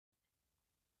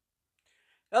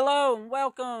Hello and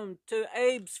welcome to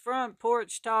Abe's Front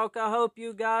Porch Talk. I hope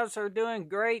you guys are doing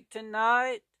great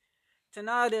tonight.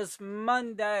 Tonight is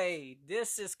Monday.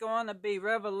 This is going to be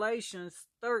Revelations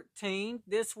 13.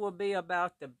 This will be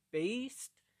about the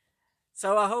beast.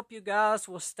 So I hope you guys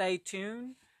will stay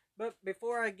tuned. But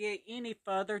before I get any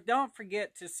further, don't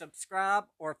forget to subscribe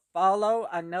or follow.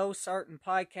 I know certain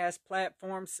podcast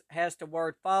platforms has the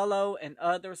word follow and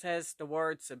others has the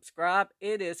word subscribe.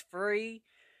 It is free.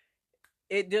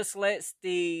 It just lets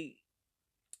the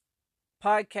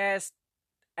podcast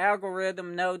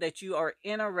algorithm know that you are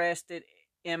interested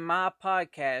in my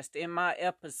podcast, in my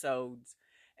episodes.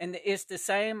 And it's the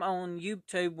same on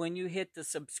YouTube when you hit the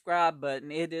subscribe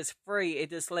button. It is free.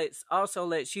 It just also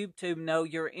lets YouTube know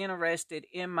you're interested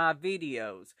in my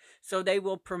videos. So they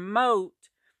will promote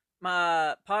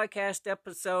my podcast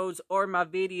episodes or my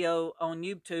video on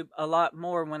YouTube a lot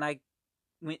more when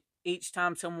each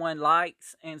time someone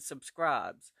likes and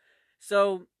subscribes.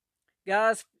 So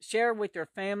guys, share with your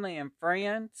family and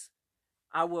friends.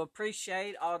 I will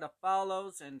appreciate all the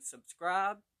follows and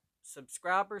subscribers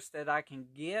that I can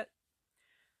get.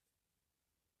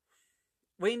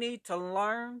 We need to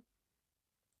learn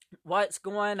what's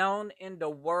going on in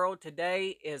the world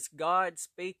today. Is God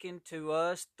speaking to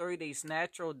us through these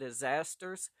natural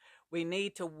disasters? We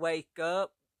need to wake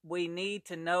up. We need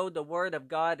to know the word of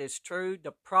God is true.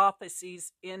 The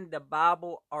prophecies in the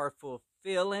Bible are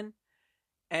fulfilling.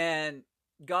 And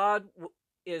God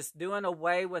is doing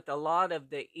away with a lot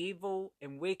of the evil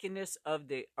and wickedness of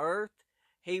the earth.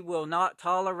 He will not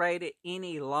tolerate it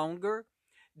any longer.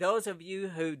 Those of you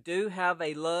who do have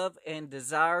a love and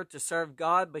desire to serve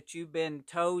God, but you've been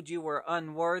told you were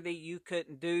unworthy, you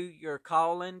couldn't do your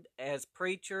calling as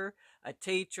preacher, a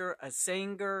teacher, a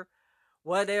singer,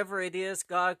 whatever it is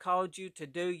God called you to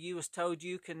do, you was told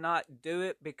you cannot do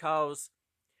it because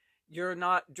you're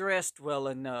not dressed well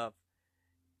enough.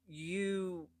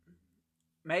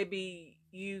 Maybe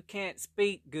you can't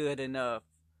speak good enough.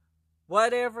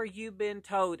 Whatever you've been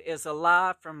told is a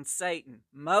lie from Satan.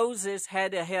 Moses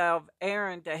had to have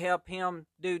Aaron to help him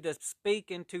do the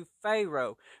speaking to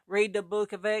Pharaoh. Read the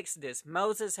book of Exodus.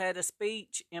 Moses had a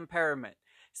speech impairment.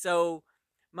 So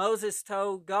Moses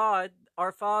told God,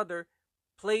 our Father,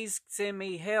 please send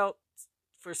me help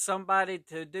for somebody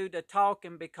to do the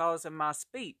talking because of my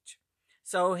speech.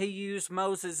 So he used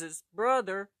Moses'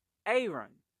 brother,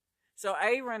 Aaron. So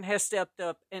Aaron has stepped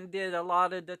up and did a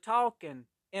lot of the talking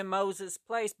in Moses'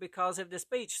 place because of the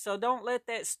speech. So don't let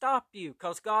that stop you,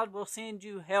 because God will send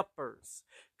you helpers.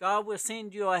 God will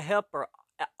send you a helper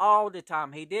all the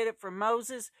time. He did it for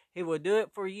Moses. He will do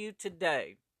it for you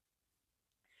today.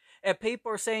 If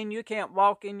people are saying you can't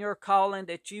walk in your calling,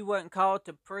 that you weren't called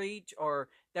to preach, or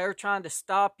they're trying to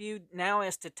stop you, now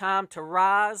is the time to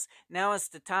rise. Now is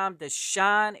the time to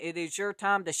shine. It is your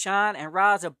time to shine and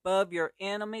rise above your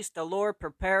enemies. The Lord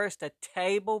prepares the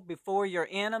table before your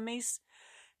enemies.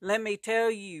 Let me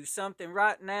tell you something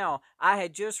right now. I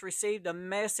had just received a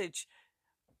message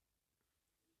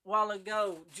a while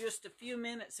ago, just a few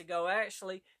minutes ago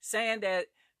actually, saying that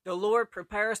the Lord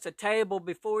prepares the table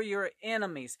before your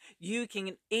enemies. You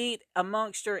can eat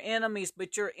amongst your enemies,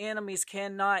 but your enemies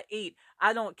cannot eat.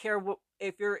 I don't care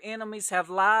if your enemies have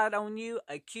lied on you,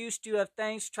 accused you of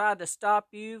things, tried to stop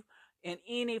you in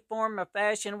any form or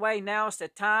fashion way. Now is the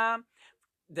time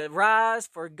to rise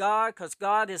for God, because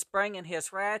God is bringing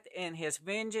his wrath and his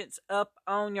vengeance up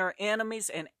on your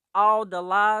enemies, and all the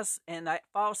lies and the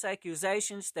false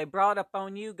accusations they brought up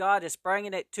on you, God is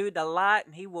bringing it to the light,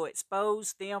 and he will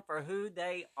expose them for who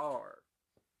they are.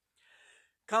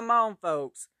 Come on,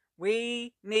 folks.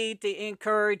 We need to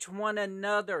encourage one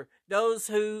another, those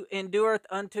who endureth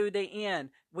unto the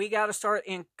end. We got to start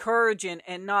encouraging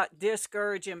and not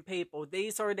discouraging people.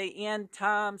 These are the end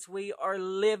times we are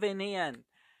living in.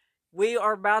 We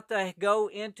are about to go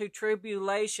into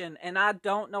tribulation, and I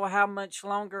don't know how much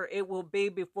longer it will be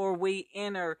before we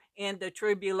enter into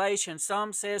tribulation.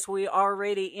 Some says we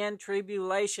already in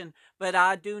tribulation, but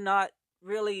I do not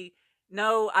really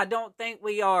know. I don't think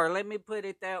we are. Let me put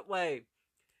it that way.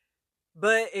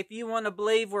 But if you want to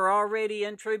believe we're already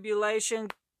in tribulation,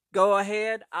 go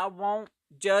ahead. I won't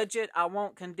judge it. I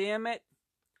won't condemn it.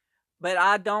 But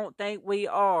I don't think we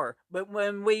are. But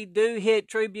when we do hit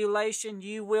tribulation,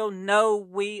 you will know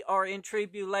we are in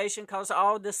tribulation, because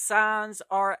all the signs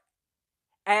are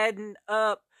adding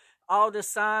up. All the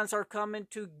signs are coming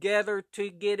together to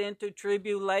get into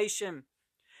tribulation.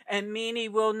 And many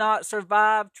will not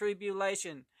survive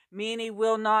tribulation. Many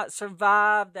will not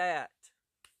survive that.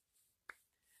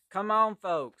 Come on,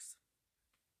 folks.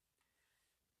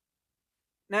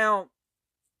 Now,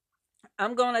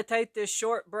 I'm going to take this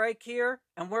short break here,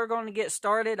 and we're going to get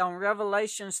started on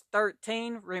Revelations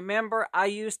 13. Remember, I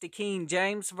used the King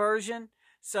James Version.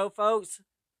 So, folks,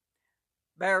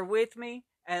 bear with me,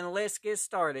 and let's get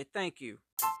started. Thank you.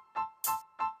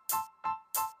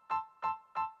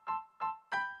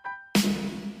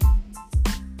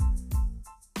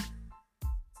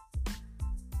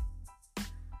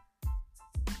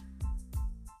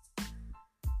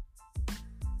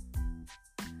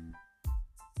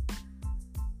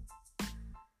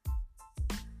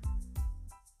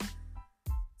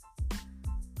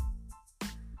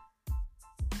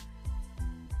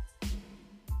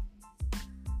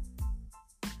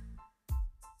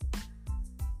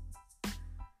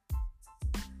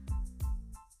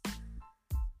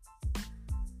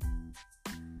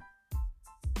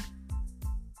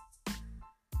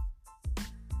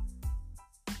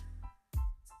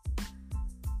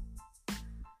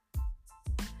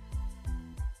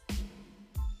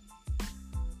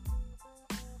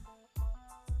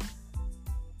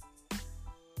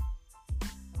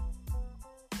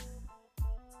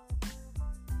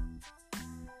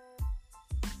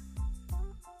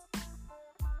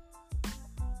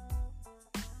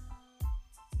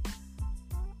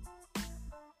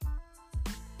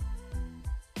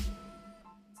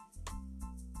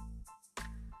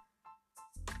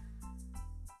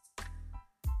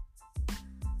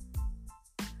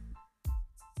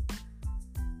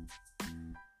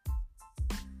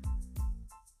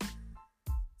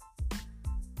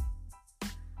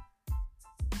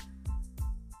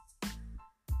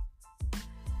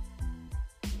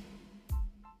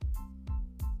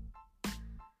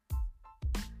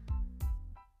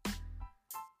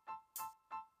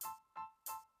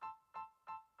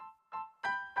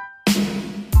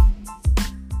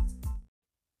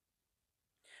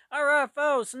 All right,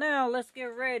 folks, now let's get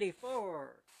ready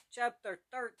for chapter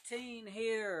 13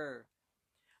 here.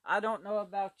 I don't know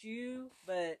about you,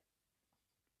 but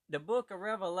the book of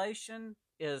Revelation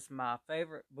is my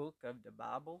favorite book of the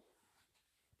Bible.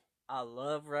 I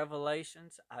love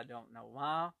Revelations. I don't know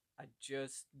why. I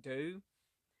just do.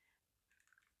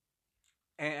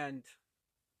 And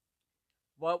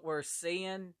what we're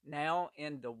seeing now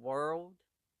in the world,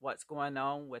 what's going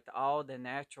on with all the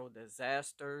natural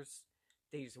disasters,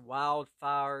 these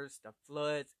wildfires, the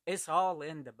floods, it's all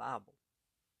in the Bible.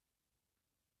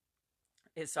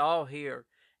 It's all here.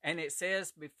 And it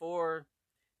says before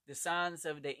the signs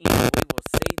of the end, we will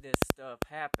see this stuff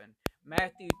happen.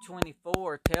 Matthew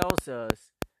 24 tells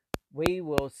us we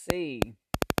will see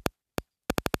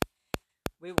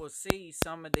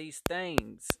some of these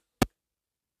things.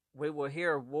 We will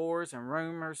hear wars and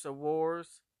rumors of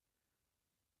wars.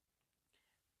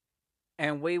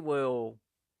 And we will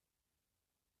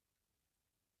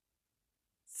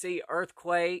see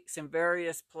earthquakes in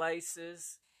various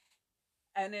places.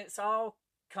 And it's all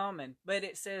coming. But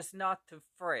it says not to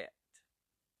fret,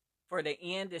 for the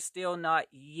end is still not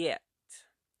yet.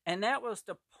 And that was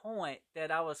the point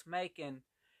that I was making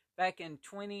back in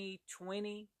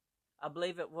 2020. I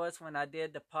believe it was when I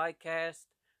did the podcast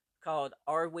called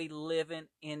Are We Living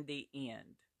in the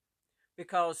End?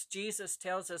 Because Jesus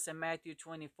tells us in Matthew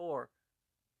 24,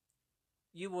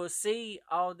 you will see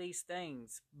all these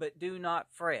things, but do not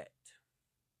fret.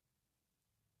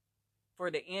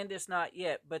 For the end is not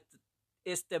yet, but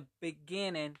it's the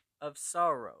beginning of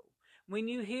sorrow. When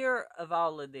you hear of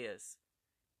all of this,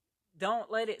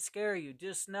 don't let it scare you.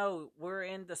 Just know we're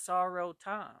in the sorrow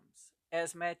times,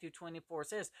 as Matthew 24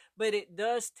 says. But it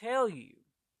does tell you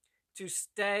to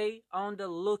stay on the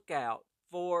lookout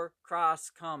for Christ's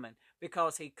coming,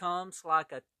 because he comes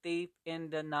like a thief in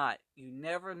the night. You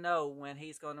never know when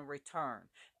he's going to return.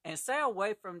 And stay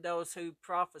away from those who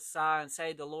prophesy and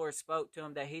say the Lord spoke to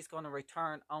him that he's going to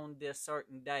return on this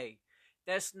certain day.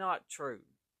 That's not true.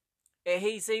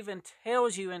 He's even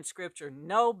tells you in Scripture,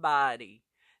 nobody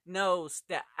knows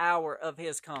the hour of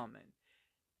his coming.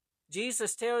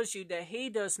 Jesus tells you that he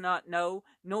does not know,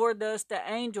 nor does the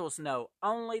angels know.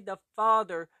 Only the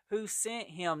Father who sent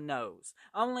him knows.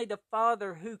 Only the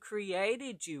Father who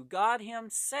created you, God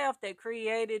himself that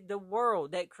created the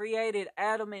world, that created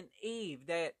Adam and Eve,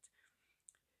 that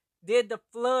did the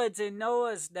floods in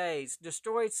Noah's days,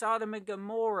 destroyed Sodom and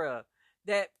Gomorrah,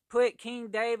 that put King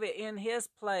David in his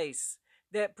place,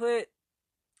 that put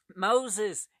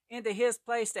Moses into his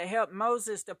place to help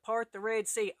Moses to part the Red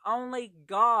Sea. Only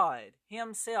God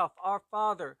himself, our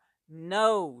Father,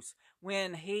 knows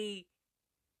when he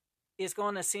is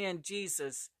going to send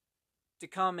Jesus to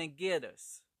come and get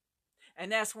us.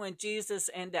 And that's when Jesus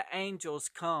and the angels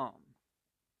come.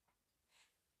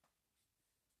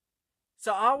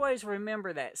 So always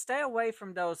remember that. Stay away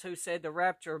from those who said the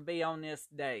rapture will be on this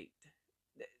date.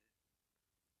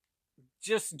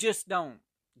 Just don't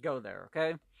go there,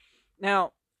 okay?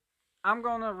 Now, I'm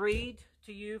going to read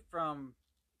to you from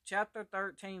chapter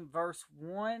 13, verse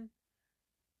 1,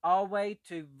 all the way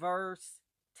to verse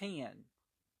 10.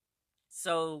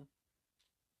 So,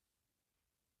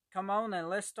 come on and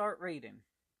let's start reading.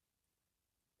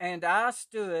 And I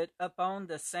stood upon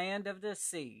the sand of the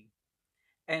sea,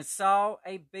 and saw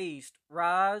a beast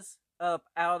rise up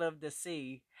out of the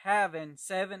sea, having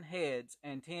 7 heads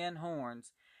and 10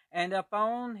 horns, and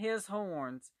upon his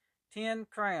horns 10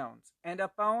 crowns, and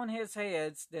upon his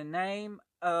heads the name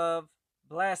of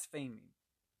blasphemy.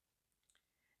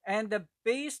 And the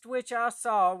beast which I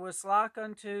saw was like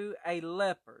unto a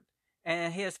leopard,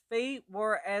 and his feet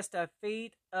were as the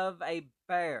feet of a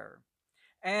bear,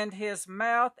 and his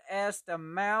mouth as the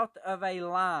mouth of a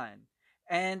lion.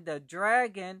 And the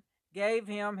dragon gave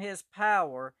him his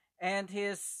power and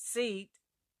his seat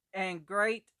and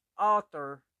great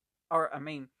author, let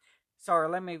me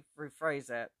rephrase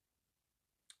that.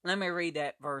 Let me read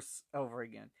that verse over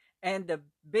again. And the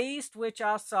beast which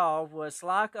I saw was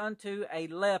like unto a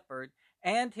leopard,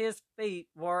 and his feet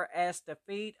were as the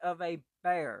feet of a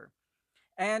bear,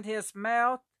 and his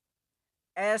mouth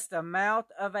as the mouth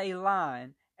of a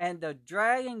lion. And the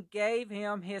dragon gave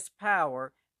him his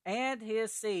power and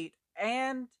his seat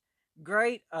and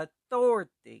great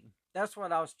authority. That's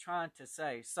what I was trying to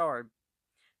say. Sorry.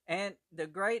 And the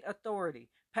great authority.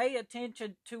 Pay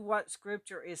attention to what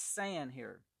scripture is saying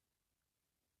here.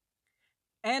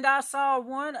 And I saw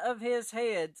one of his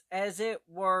heads as it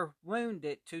were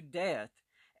wounded to death,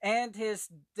 and his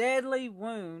deadly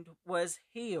wound was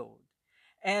healed.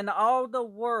 And all the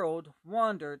world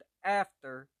wondered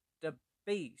after the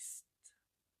beast.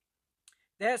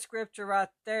 That scripture right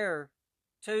there,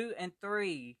 2 and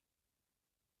 3,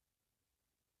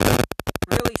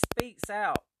 really speaks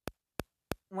out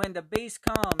when the beast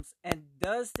comes and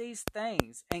does these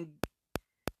things, and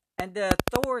the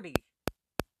authority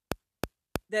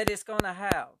that it's going to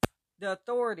have, the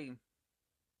authority,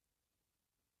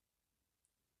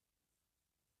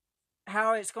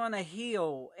 how it's going to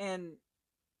heal, and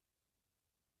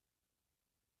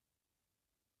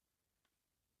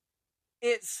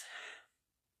it's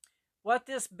what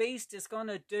this beast is going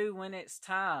to do when it's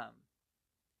time.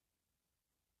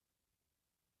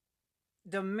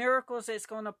 The miracles it's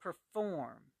going to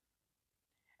perform,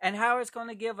 and how it's going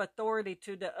to give authority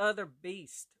to the other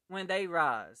beasts when they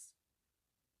rise.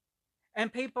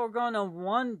 And people are going to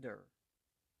wonder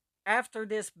after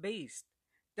this beast.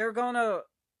 They're going to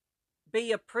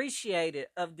be appreciated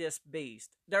of this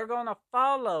beast. They're going to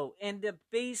follow in the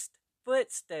beast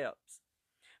footsteps.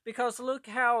 Because look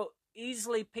how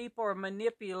easily people are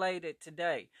manipulated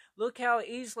today. Look how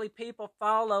easily people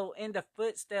follow in the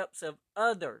footsteps of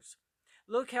others.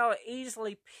 Look how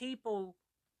easily people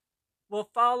will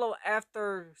follow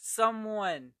after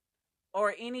someone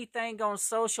or anything on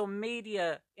social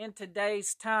media in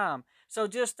today's time. So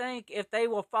just think, if they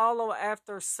will follow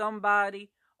after somebody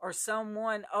or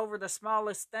someone over the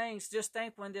smallest things, just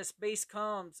think when this beast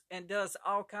comes and does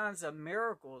all kinds of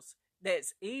miracles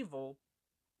that's evil,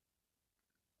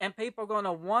 and people are going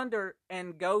to wonder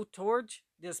and go towards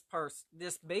this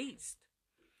beast.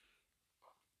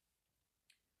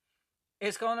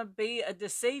 It's going to be a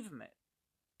deceivement.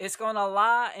 It's going to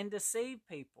lie and deceive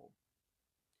people.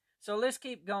 So let's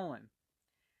keep going.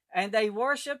 And they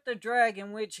worshiped the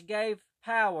dragon which gave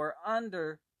power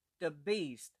under the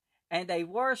beast. And they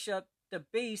worshiped the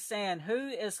beast, saying, Who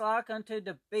is like unto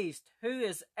the beast? Who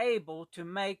is able to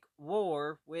make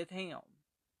war with him?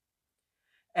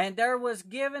 And there was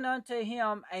given unto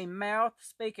him a mouth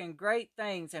speaking great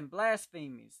things and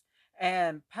blasphemies.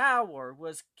 And power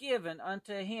was given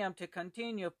unto him to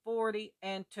continue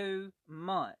 42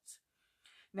 months.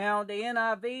 Now, the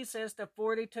NIV says the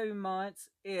 42 months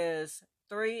is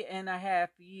 3.5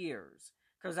 years.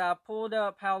 Because I pulled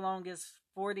up how long is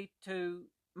 42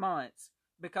 months.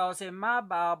 Because in my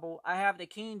Bible, I have the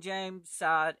King James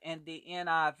side and the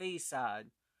NIV side.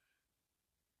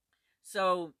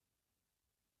 So,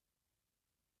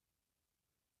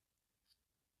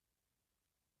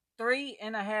 three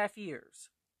and a half years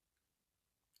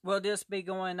will this be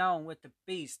going on with the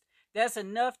beast. That's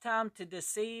enough time to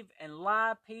deceive and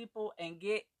lie people and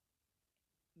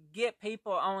get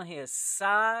people on his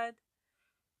side.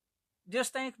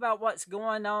 Just think about what's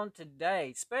going on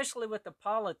today, especially with the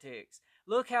politics.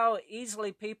 Look how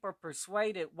easily people are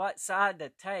persuaded what side to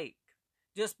take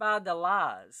just by the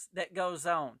lies that goes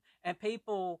on. And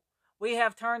people, we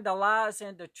have turned the lies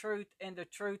into truth and the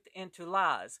truth into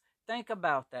lies. Think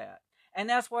about that. And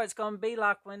that's what it's going to be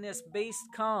like when this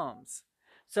beast comes.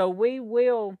 So we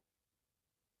will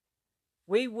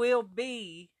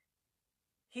be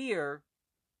here,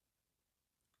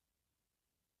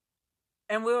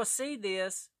 and we'll see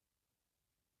this,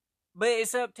 but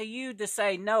it's up to you to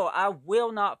say, no, I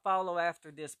will not follow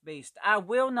after this beast. I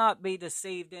will not be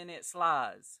deceived in its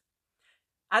lies.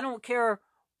 I don't care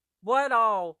what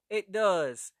all it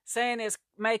does, saying it's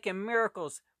making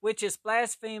miracles, which is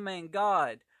blaspheming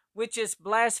God,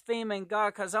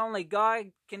 because only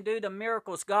God can do the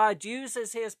miracles. God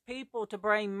uses his people to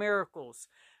bring miracles.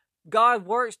 God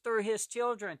works through his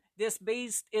children. This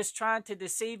beast is trying to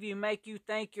deceive you, make you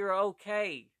think you're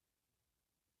okay.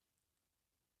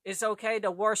 It's okay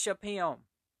to worship him,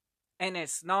 and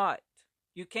it's not.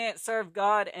 You can't serve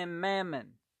God and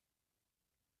mammon.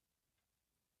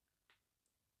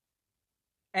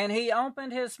 And he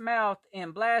opened his mouth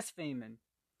in blaspheming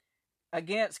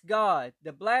against God,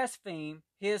 to blaspheme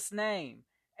his name,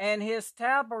 and his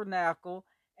tabernacle,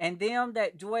 and them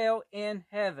that dwell in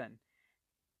heaven.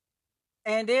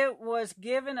 And it was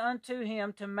given unto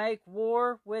him to make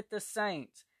war with the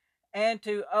saints, and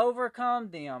to overcome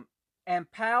them.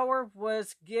 And power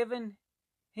was given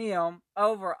him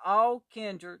over all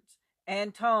kindreds,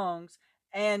 and tongues,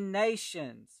 and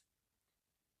nations.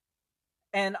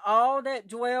 And all that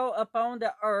dwell upon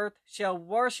the earth shall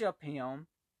worship him,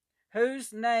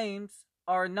 whose names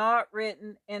are not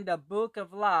written in the book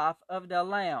of life of the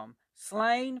Lamb,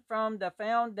 slain from the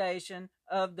foundation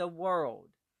of the world.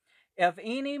 If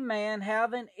any man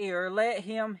have an ear, let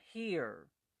him hear.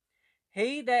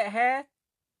 He that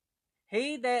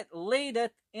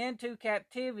leadeth into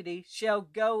captivity shall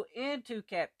go into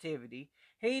captivity.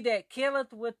 He that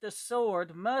killeth with the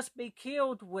sword must be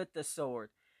killed with the sword.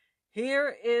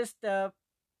 Here is the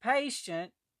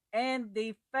patience and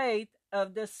the faith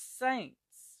of the saints.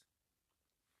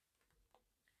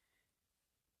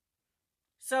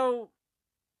 So,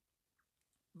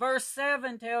 verse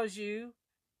 7 tells you,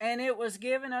 and it was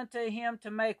given unto him to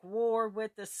make war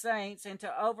with the saints and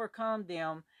to overcome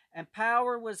them, and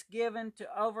power was given to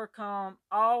overcome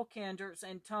all kindreds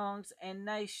and tongues and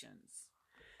nations.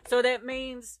 So that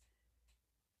means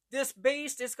this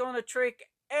beast is going to trick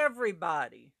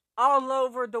everybody all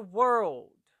over the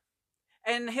world.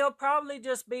 And he'll probably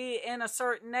just be in a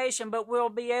certain nation, but we'll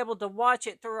be able to watch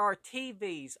it through our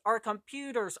TVs, our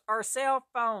computers, our cell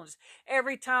phones.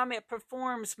 Every time it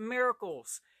performs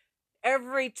miracles,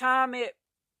 every time it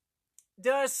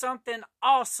does something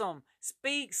awesome,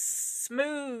 speaks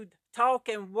smooth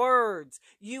talking words,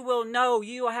 you will know.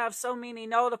 You will have so many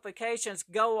notifications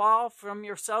go off from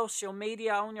your social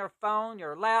media on your phone,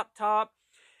 your laptop.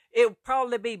 It will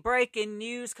probably be breaking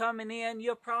news coming in.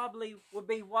 You probably will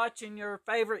be watching your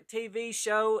favorite TV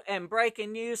show, and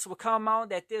breaking news will come on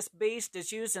that this beast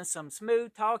is using some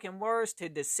smooth talking words to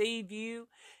deceive you.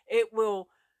 It will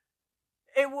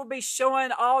be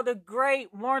showing all the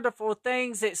great, wonderful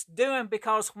things it's doing,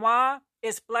 because why?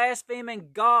 It's blaspheming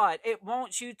God. It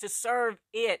wants you to serve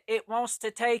it. It wants to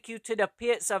take you to the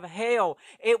pits of hell.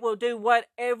 It will do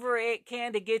whatever it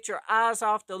can to get your eyes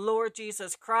off the Lord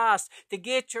Jesus Christ, to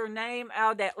get your name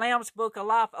out of that Lamb's Book of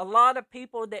Life. A lot of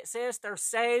people that says they're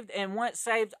saved and once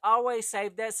saved, always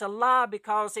saved, that's a lie,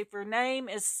 because if your name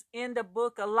is in the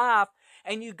Book of Life,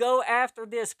 and you go after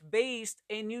this beast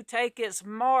and you take its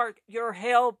mark, you're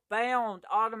hell bound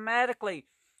automatically.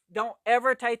 Don't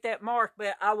ever take that mark,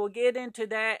 but I will get into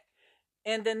that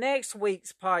in the next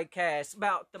week's podcast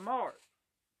about the mark.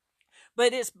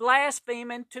 But it's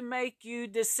blaspheming to make you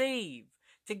deceive,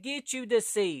 to get you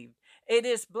deceived. It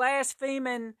is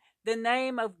blaspheming the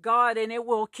name of God, and it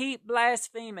will keep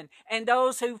blaspheming. And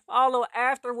those who follow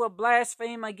after will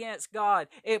blaspheme against God.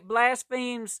 It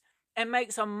blasphemes and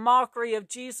makes a mockery of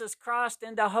Jesus Christ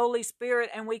and the Holy Spirit,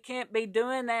 and we can't be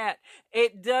doing that.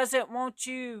 It doesn't want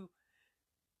you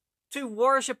to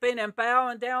worship it and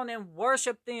bowing down and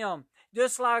worship them.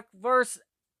 Just like verse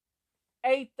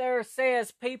 8 there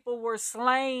says, people were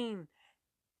slain,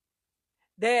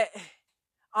 that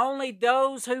only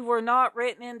those who were not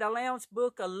written in the Lamb's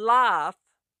Book of Life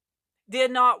did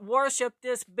not worship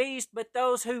this beast, but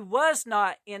those who was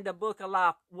not in the Book of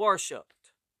Life worshiped.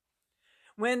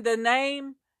 When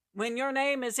your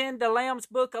name is in the Lamb's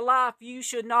Book of Life, you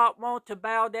should not want to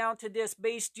bow down to this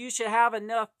beast. You should have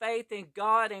enough faith in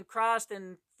God and Christ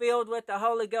and filled with the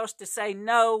Holy Ghost to say,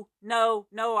 no, no,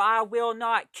 no, I will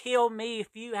not. Kill me if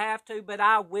you have to, but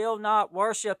I will not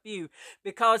worship you.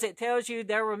 Because it tells you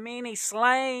there were many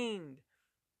slain,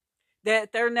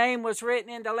 that their name was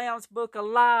written in the Lamb's Book of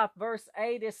Life. Verse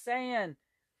 8 is saying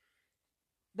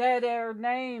that their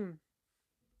name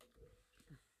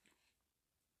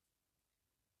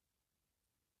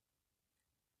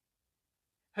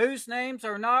whose names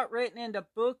are not written in the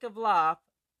book of life.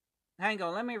 Hang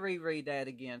on, let me reread that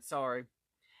again. Sorry.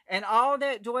 And all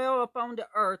that dwell upon the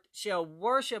earth shall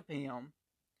worship him,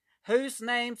 whose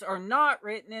names are not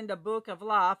written in the book of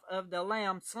life of the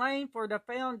Lamb slain for the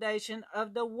foundation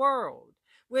of the world.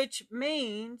 Which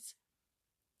means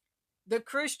the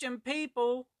Christian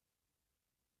people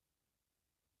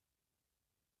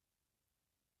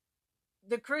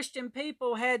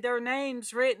had their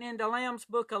names written in the Lamb's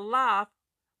book of life,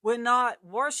 would not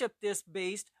worship this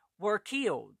beast, were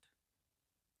killed.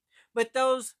 But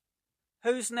those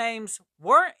whose names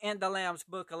weren't in the Lamb's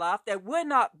book of life, that would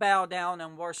not bow down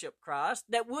and worship Christ,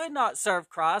 that would not serve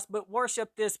Christ, but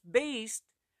worship this beast,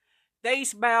 they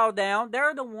bow down.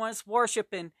 They're the ones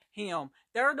worshiping him.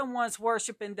 They're the ones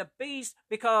worshiping the beast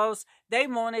because they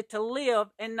wanted to live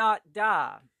and not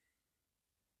die.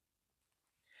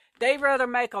 They'd rather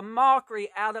make a mockery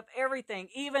out of everything.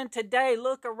 Even today,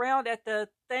 look around at the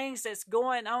things that's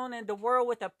going on in the world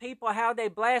with the people, how they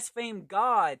blaspheme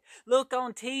God. Look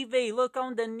on TV, look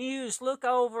on the news, look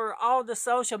over all the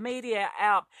social media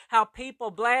out, how people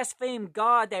blaspheme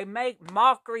God. They make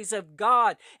mockeries of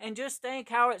God. And just think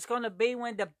how it's going to be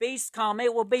when the beasts come.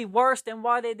 It will be worse than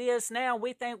what it is now.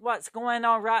 We think what's going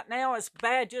on right now is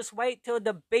bad. Just wait till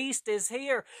the beast is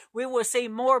here. We will see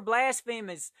more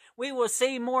blasphemies. We will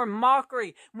see more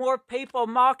mockery, more people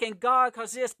mocking God,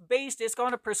 because this beast is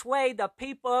going to persuade the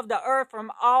people of the earth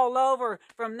from all over,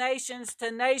 from nations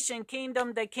to nation,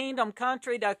 kingdom to kingdom,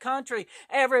 country to country.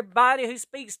 Everybody who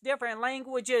speaks different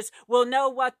languages will know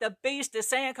what the beast is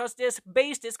saying, because this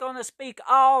beast is going to speak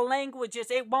all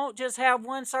languages. It won't just have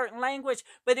one certain language,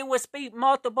 but it will speak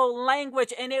multiple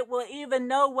language, and it will even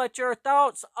know what your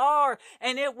thoughts are,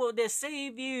 and it will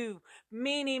deceive you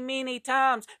many, many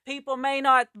times. People may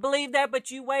not believe that,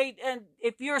 but you wait, and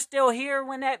if you're still here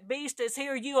when that beast is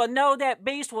here, you will know that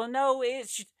beast will know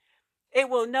it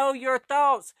will know your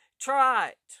thoughts. Try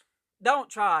it. Don't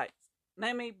try it.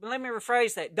 Let me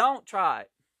rephrase that. Don't try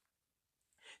it.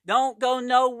 Don't go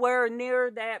nowhere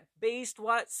near that beast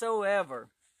whatsoever.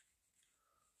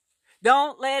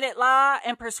 Don't let it lie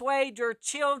and persuade your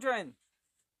children,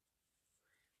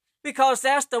 because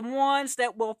that's the ones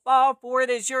that will fall for it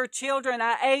as your children.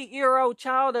 An 8-year-old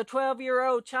child, a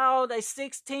 12-year-old child, a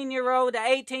 16-year-old, an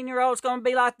 18-year-old is going to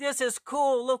be like, this is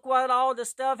cool. Look what all the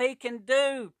stuff he can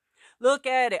do. Look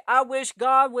at it. I wish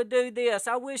God would do this.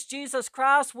 I wish Jesus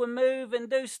Christ would move and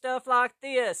do stuff like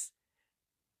this.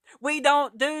 We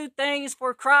don't do things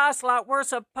for Christ like we're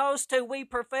supposed to. We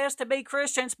profess to be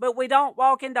Christians, but we don't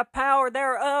walk in the power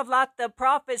thereof like the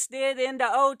prophets did in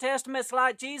the Old Testament,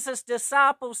 like Jesus'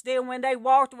 disciples did when they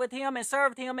walked with him and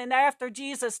served him. And after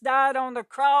Jesus died on the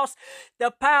cross,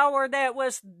 the power that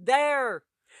was there.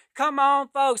 Come on,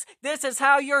 folks. This is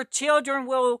how your children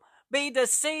will be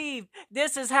deceived.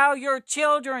 This is how your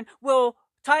children will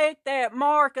take that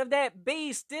mark of that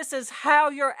beast. This is how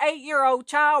your 8-year-old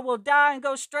child will die and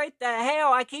go straight to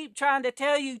hell. I keep trying to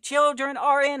tell you, children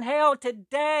are in hell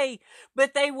today,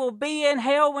 but they will be in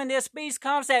hell when this beast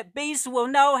comes. That beast will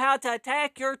know how to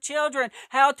attack your children,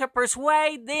 how to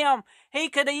persuade them. He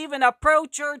could even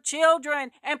approach your children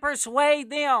and persuade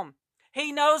them.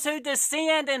 He knows who to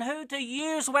send and who to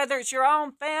use, whether it's your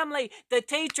own family, the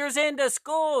teachers in the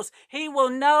schools. He will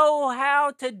know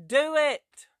how to do it.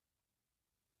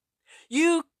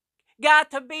 You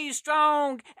got to be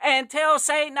strong and tell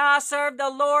Satan, I serve the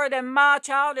Lord and my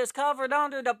child is covered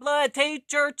under the blood.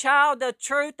 Teach your child the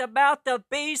truth about the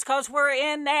beast, because we're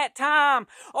in that time.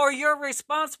 Or you're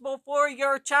responsible for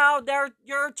your child.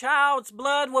 Your child's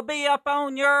blood will be up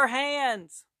on your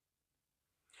hands.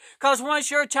 Because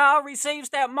once your child receives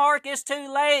that mark, it's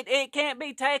too late. It can't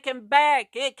be taken back.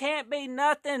 It can't be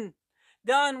nothing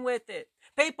done with it.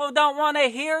 People don't want to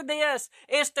hear this.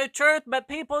 It's the truth, but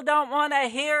people don't want to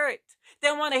hear it. They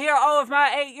want to hear, oh, if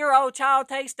my 8-year-old child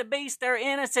takes the beast, they're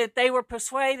innocent. They were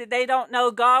persuaded. They don't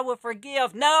know God will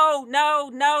forgive. No,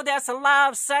 that's a lie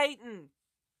of Satan.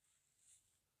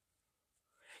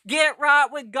 Get right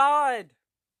with God.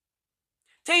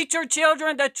 Teach your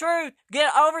children the truth.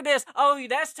 Get over this. Oh,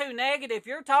 that's too negative.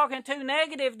 You're talking too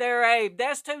negative there, Abe.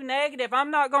 That's too negative.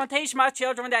 I'm not going to teach my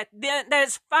children that.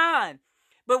 That's fine.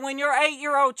 But when your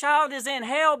 8-year-old child is in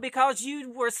hell because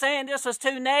you were saying this was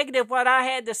too negative, what I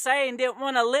had to say, and didn't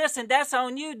want to listen, that's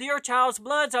on you. Your child's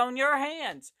blood's on your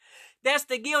hands. That's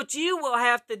the guilt you will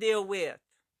have to deal with.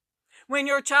 When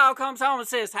your child comes home and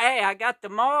says, hey, I got the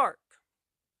mark,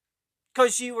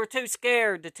 because you were too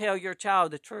scared to tell your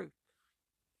child the truth.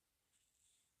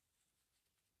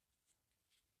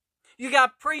 You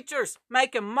got preachers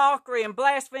making mockery and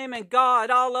blaspheming God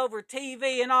all over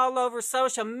TV and all over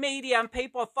social media, and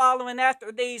people following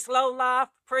after these low-life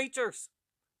preachers.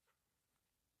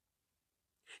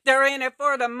 They're in it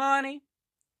for the money.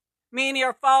 Many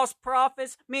are false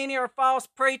prophets. Many are false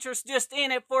preachers just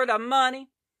in it for the money.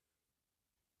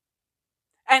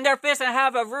 And they're fixing to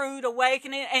have a rude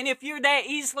awakening. And if you're that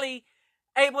easily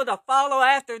able to follow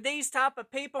after these type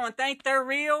of people and think they're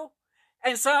real,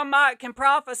 and some might can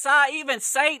prophesy, even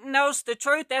Satan knows the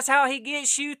truth. That's how he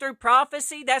gets you through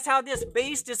prophecy. That's how this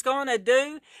beast is going to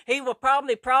do. He will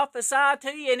probably prophesy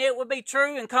to you and it will be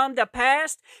true and come to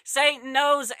pass. Satan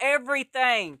knows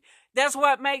everything. That's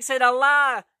what makes it a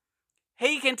lie.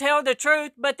 He can tell the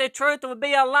truth, but the truth will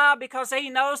be a lie because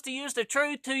he knows to use the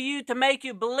truth to you to make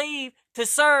you believe, to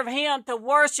serve him, to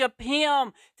worship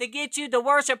him, to get you to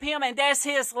worship him. And that's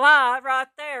his lie right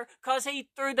there because he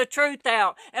threw the truth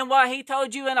out. And what he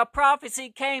told you in a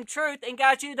prophecy came truth and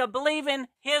got you to believe in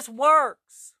his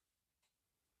works.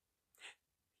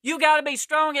 You got to be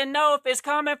strong and know if it's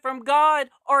coming from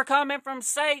God or coming from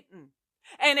Satan.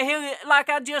 And he, like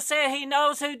I just said, he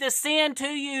knows who to send to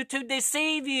you to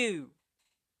deceive you.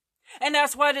 And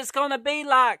that's what it's going to be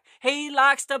like. He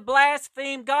likes to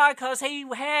blaspheme God because he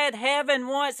had heaven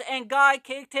once and God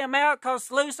kicked him out because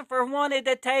Lucifer wanted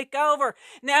to take over.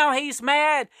 Now he's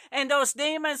mad. And those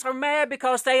demons are mad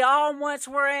because they all once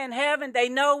were in heaven. They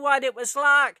know what it was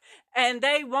like. And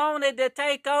they wanted to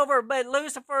take over. But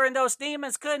Lucifer and those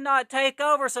demons could not take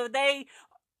over. So they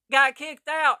got kicked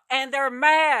out. And they're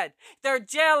mad. They're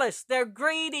jealous. They're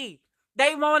greedy.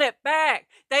 They want it back.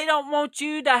 They don't want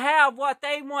you to have what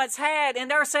they once had. And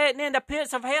they're sitting in the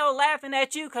pits of hell laughing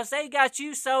at you because they got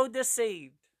you so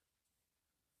deceived.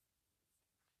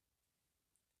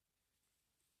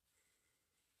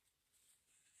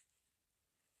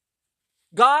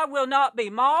 God will not be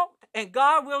mocked and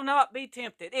God will not be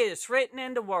tempted. It is written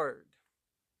in the Word.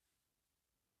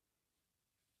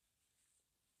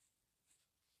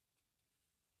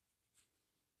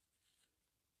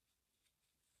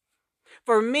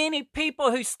 For many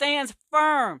people who stands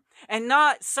firm and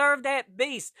not serve that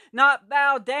beast, not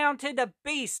bow down to the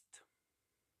beast,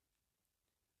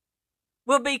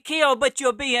 will be killed, but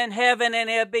you'll be in heaven and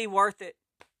it'll be worth it.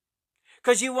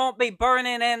 Because you won't be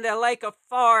burning in the lake of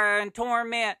fire and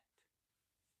torment.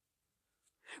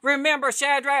 Remember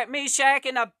Shadrach, Meshach,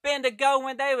 and Abednego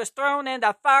when they was thrown in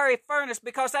the fiery furnace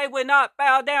because they would not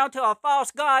bow down to a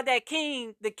false god that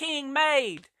the king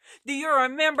made. Do you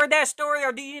remember that story,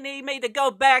 or do you need me to go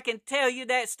back and tell you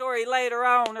that story later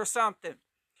on or something?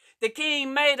 The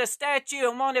king made a statue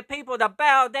and wanted people to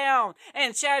bow down,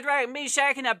 and Shadrach,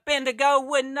 Meshach, and Abednego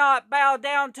would not bow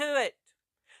down to it.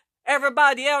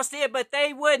 Everybody else did, but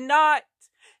they would not.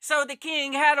 So the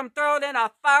king had them thrown in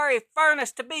a fiery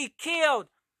furnace to be killed.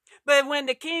 But when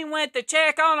the king went to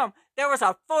check on them, there was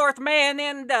a fourth man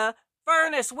in the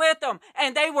furnace with them,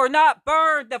 and they were not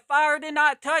burned. The fire did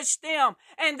not touch them.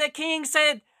 And the king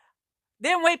said,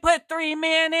 "Didn't we put 3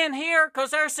 men in here?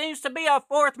 Because there seems to be a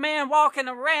fourth man walking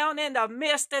around in the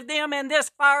midst of them in this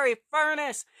fiery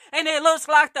furnace. And it looks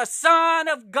like the Son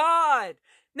of God."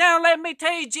 Now let me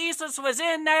tell you, Jesus was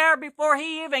in there before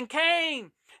he even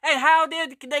came. And how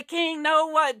did the king know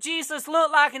what Jesus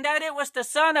looked like and that it was the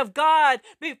Son of God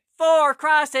before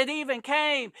Christ had even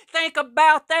came? Think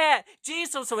about that.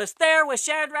 Jesus was there with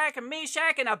Shadrach and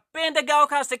Meshach and Abednego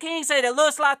because the king said it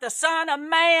looks like the Son of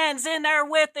Man's in there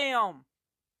with him.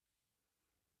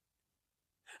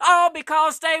 All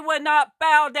because they would not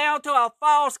bow down to a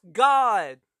false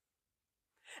god.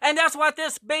 And that's what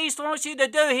this beast wants you to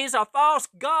do. He's a false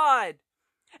god.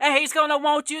 And he's going to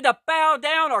want you to bow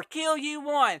down or kill you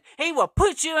one. He will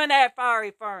put you in that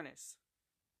fiery furnace.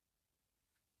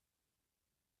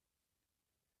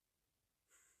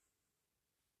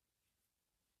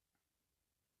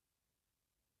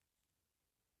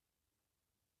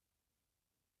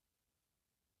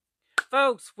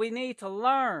 Folks, we need to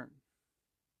learn.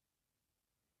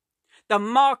 The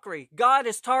mockery. God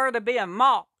is tired of being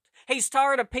mocked. He's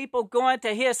tired of people going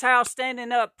to his house,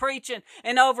 standing up, preaching,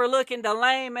 and overlooking the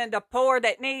lame and the poor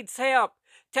that needs help.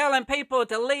 Telling people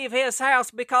to leave his house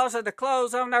because of the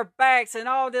clothes on their backs and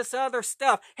all this other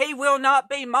stuff. He will not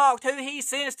be mocked. Who he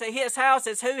sends to his house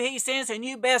is who he sends, and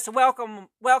you best welcome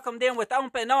them with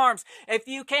open arms. If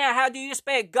you can't, how do you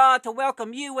expect God to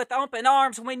welcome you with open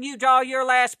arms when you draw your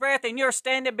last breath and you're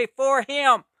standing before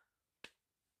him?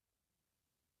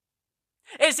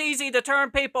 It's easy to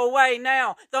turn people away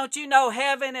now. Don't you know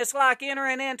heaven is like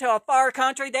entering into a far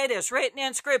country that is written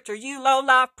in Scripture? You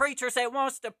low-life preachers that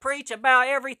wants to preach about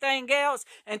everything else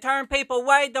and turn people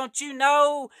away. Don't you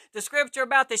know the Scripture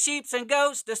about the sheep and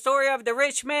goats, the story of the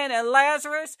rich man and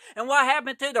Lazarus, and what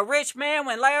happened to the rich man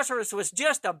when Lazarus was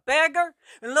just a beggar?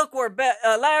 And look where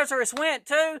Lazarus went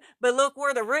to, but look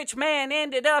where the rich man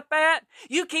ended up at.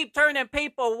 You keep turning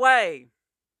people away.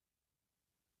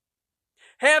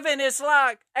 Heaven is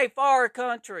like a far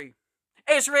country.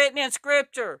 It's written in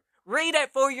Scripture. Read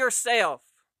it for yourself.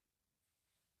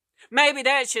 Maybe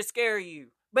that should scare you.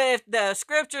 But if the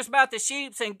Scriptures about the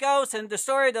sheep and goats and the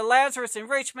story of the Lazarus and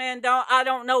rich man I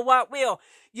don't know what will.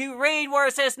 You read where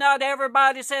it says not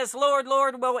everybody says, Lord,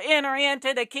 Lord, will enter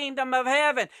into the kingdom of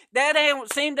heaven. That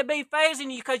don't seem to be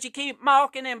phasing you because you keep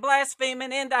mocking and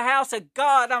blaspheming in the house of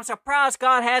God. I'm surprised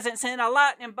God hasn't sent a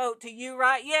lightning bolt to you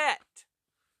right yet.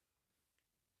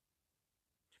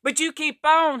 But you keep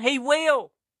on, He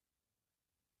will.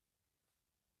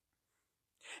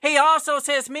 He also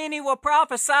says, many will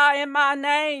prophesy in my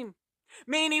name.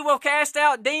 Many will cast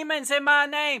out demons in my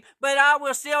name. But I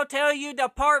will still tell you,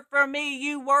 depart from me,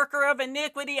 you worker of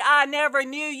iniquity. I never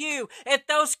knew you. If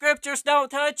those scriptures don't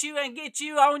touch you and get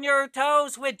you on your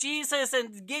toes with Jesus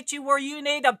and get you where you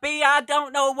need to be, I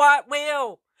don't know what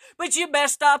will. But you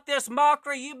best stop this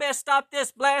mockery. You best stop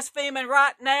this blaspheming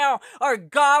right now, or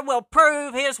God will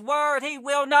prove His word. He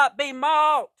will not be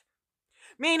mocked.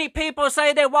 Many people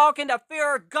say they walk in the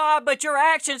fear of God, but your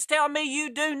actions tell me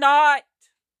you do not.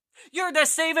 You're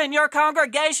deceiving your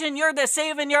congregation. You're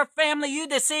deceiving your family. You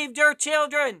deceived your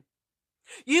children.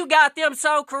 You got them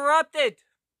so corrupted.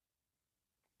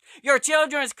 Your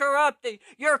children is corrupted.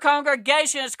 Your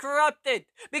congregation is corrupted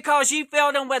because you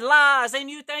filled them with lies and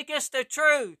you think it's the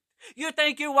truth. You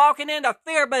think you're walking into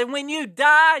fear, but when you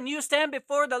die and you stand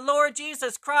before the Lord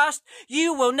Jesus Christ,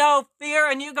 you will know fear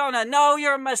and you're going to know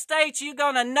your mistakes. You're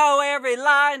going to know every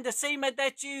lie and deceitment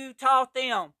that you taught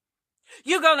them.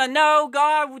 You're going to know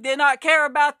God did not care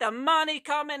about the money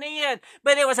coming in,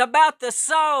 but it was about the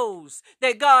souls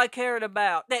that God cared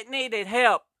about that needed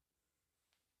help.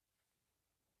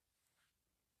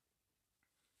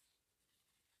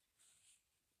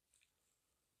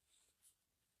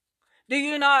 Do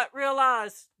you not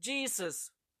realize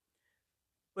Jesus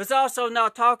was also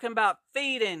not talking about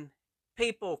feeding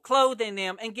people, clothing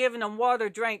them, and giving them water,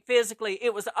 drink physically?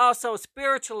 It was also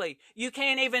spiritually. You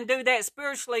can't even do that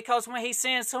spiritually because when He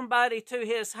sends somebody to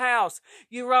His house,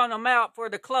 you run them out for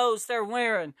the clothes they're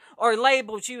wearing or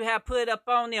labels you have put up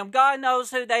on them. God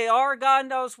knows who they are. God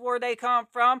knows where they come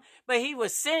from, but He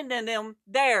was sending them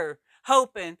there,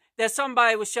 hoping that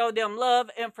somebody would show them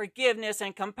love and forgiveness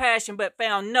and compassion, but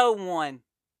found no one.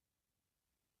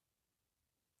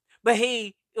 But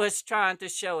He was trying to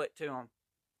show it to them.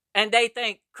 And they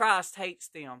think Christ hates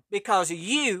them because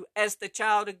you, as the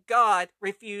child of God,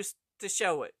 refuse to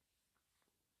show it.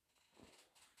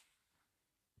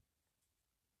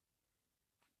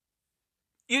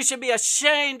 You should be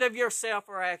ashamed of yourself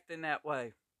for acting that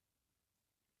way.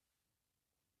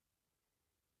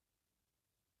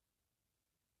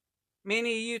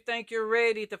 Many of you think you're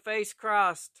ready to face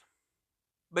Christ,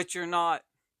 but you're not.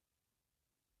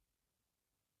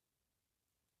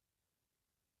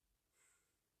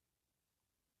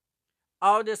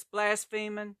 All this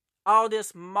blaspheming, all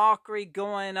this mockery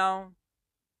going on.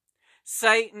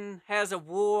 Satan has a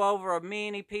wool over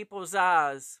many people's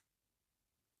eyes,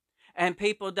 and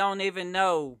people don't even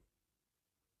know.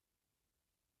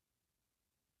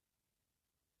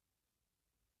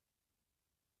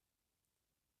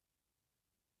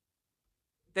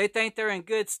 They think they're in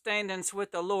good standings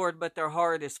with the Lord, but their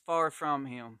heart is far from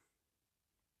Him.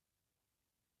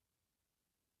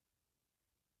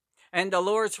 And the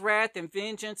Lord's wrath and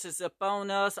vengeance is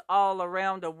upon us all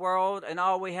around the world, and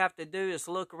all we have to do is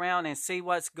look around and see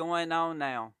what's going on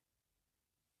now.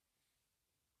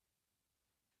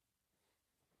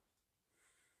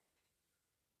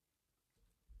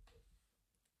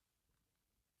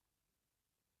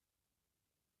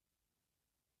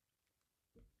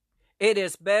 It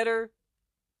is better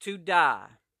to die.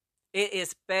 It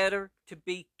is better to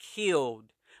be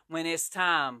killed when it's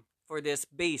time for this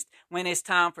beast, when it's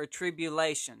time for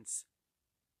tribulations.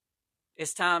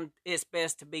 It's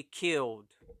best to be killed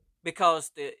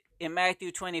because in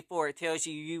Matthew 24 it tells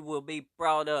you you will be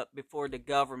brought up before the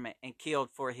government and killed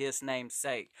for His name's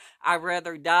sake. I'd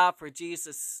rather die for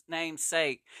Jesus' name's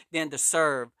sake than to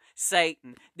serve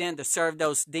Satan, than to serve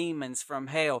those demons from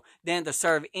hell, than to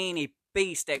serve any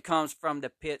beast that comes from the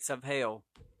pits of hell,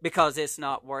 because it's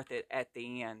not worth it at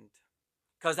the end.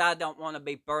 because I don't want to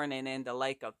be burning in the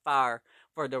lake of fire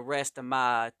for the rest of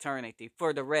my eternity,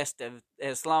 for the rest of,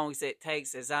 as long as it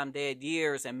takes as I'm dead,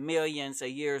 years and millions of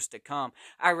years to come.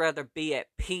 I'd rather be at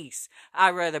peace.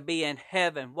 I'd rather be in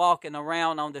heaven, walking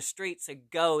around on the streets of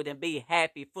gold and be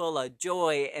happy, full of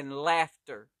joy and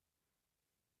laughter.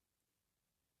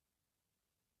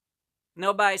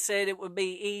 Nobody said it would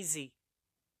be easy.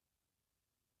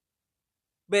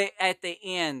 But at the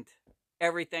end,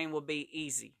 everything will be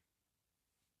easy.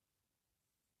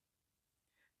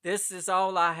 This is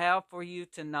all I have for you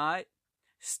tonight.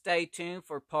 Stay tuned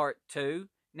for part 2.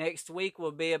 Next week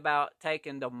will be about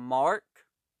taking the mark,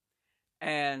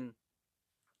 and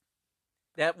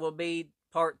that will be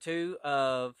part 2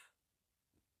 of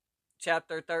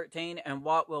chapter 13 and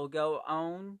what will go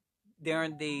on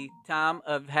during the time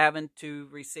of having to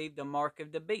receive the mark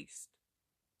of the beast.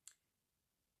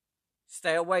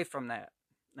 Stay away from that.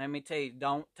 Let me tell you,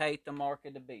 don't take the mark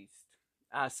of the beast.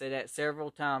 I said that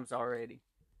several times already.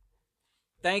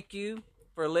 Thank you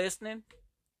for listening.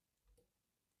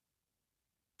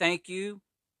 Thank you.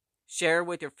 Share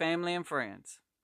with your family and friends.